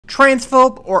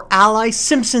Transphobe or Ally,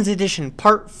 Simpsons Edition,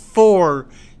 Part 4,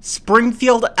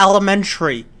 Springfield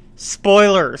Elementary.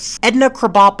 Spoilers. Edna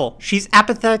Krabappel. She's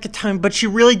apathetic at times, but she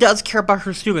really does care about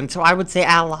her students, so I would say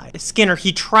ally. Skinner.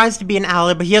 He tries to be an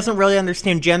ally, but he doesn't really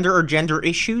understand gender or gender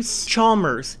issues.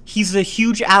 Chalmers. He's a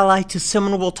huge ally to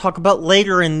someone we'll talk about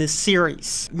later in this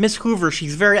series. Miss Hoover.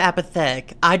 She's very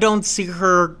apathetic. I don't see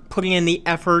her putting in the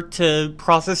effort to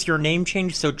process your name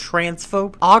change, so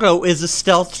transphobe. Otto is a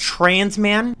stealth trans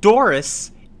man. Doris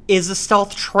is a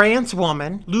stealth trans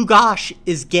woman. Lugosh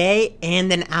is gay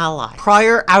and an ally.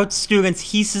 Pryor outs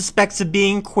students he suspects of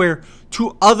being queer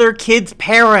to other kids'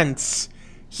 parents.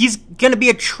 He's gonna be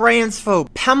a transphobe.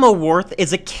 Pemaworth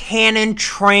is a canon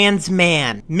trans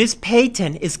man. Miss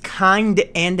Payton is kind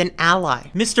and an ally.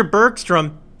 Mr.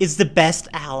 Bergstrom is the best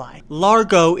ally.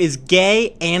 Largo is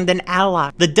gay and an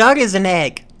ally. The duck is an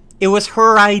egg. It was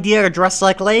her idea to dress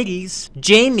like ladies.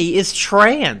 Jamie is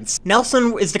trans.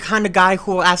 Nelson is the kind of guy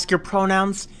who will ask your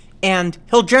pronouns, and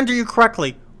he'll gender you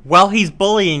correctly while he's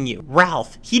bullying you.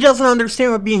 Ralph, he doesn't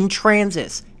understand what being trans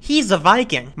is. He's a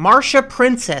Viking. Marcia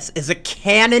Princess is a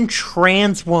canon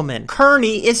trans woman.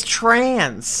 Kearney is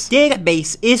trans.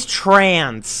 Database is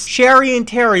trans. Sherry and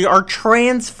Terry are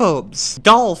transphobes.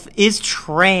 Dolph is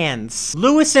trans.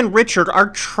 Lewis and Richard are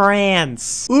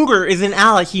trans. Uger is an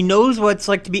ally. He knows what it's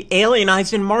like to be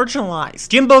alienized and marginalized.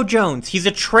 Jimbo Jones, he's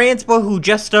a transpo who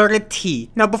just started T.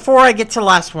 Now before I get to the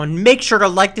last one, make sure to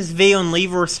like this video and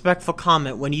leave a respectful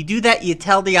comment. When you do that, you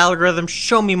tell the algorithm,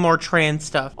 show me more trans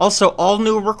stuff. Also, all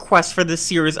new requests for this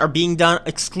series are being done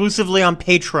exclusively on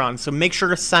Patreon, so make sure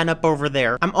to sign up over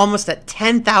there. I'm almost at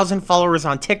 10,000 followers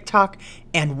on TikTok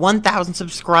and 1,000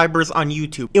 subscribers on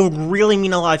YouTube. It would really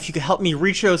mean a lot if you could help me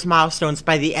reach those milestones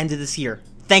by the end of this year.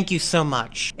 Thank you so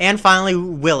much. And finally,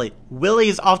 Willie. Willie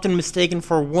is often mistaken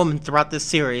for a woman throughout this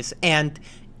series, and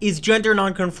is gender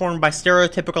nonconformed by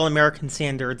stereotypical American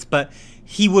standards, but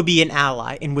he would be an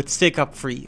ally and would stick up for you.